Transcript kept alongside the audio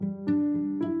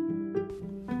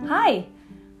Hi,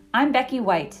 I'm Becky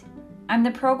White. I'm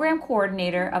the program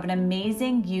coordinator of an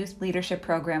amazing youth leadership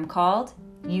program called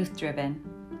Youth Driven.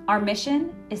 Our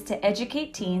mission is to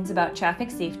educate teens about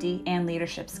traffic safety and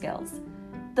leadership skills.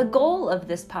 The goal of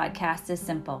this podcast is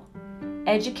simple: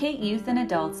 educate youth and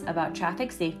adults about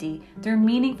traffic safety through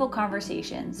meaningful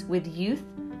conversations with youth,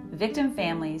 victim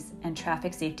families, and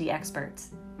traffic safety experts.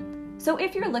 So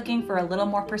if you're looking for a little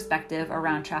more perspective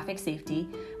around traffic safety,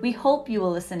 we hope you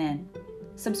will listen in.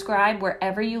 Subscribe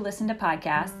wherever you listen to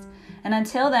podcasts, and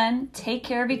until then, take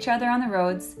care of each other on the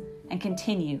roads and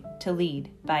continue to lead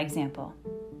by example.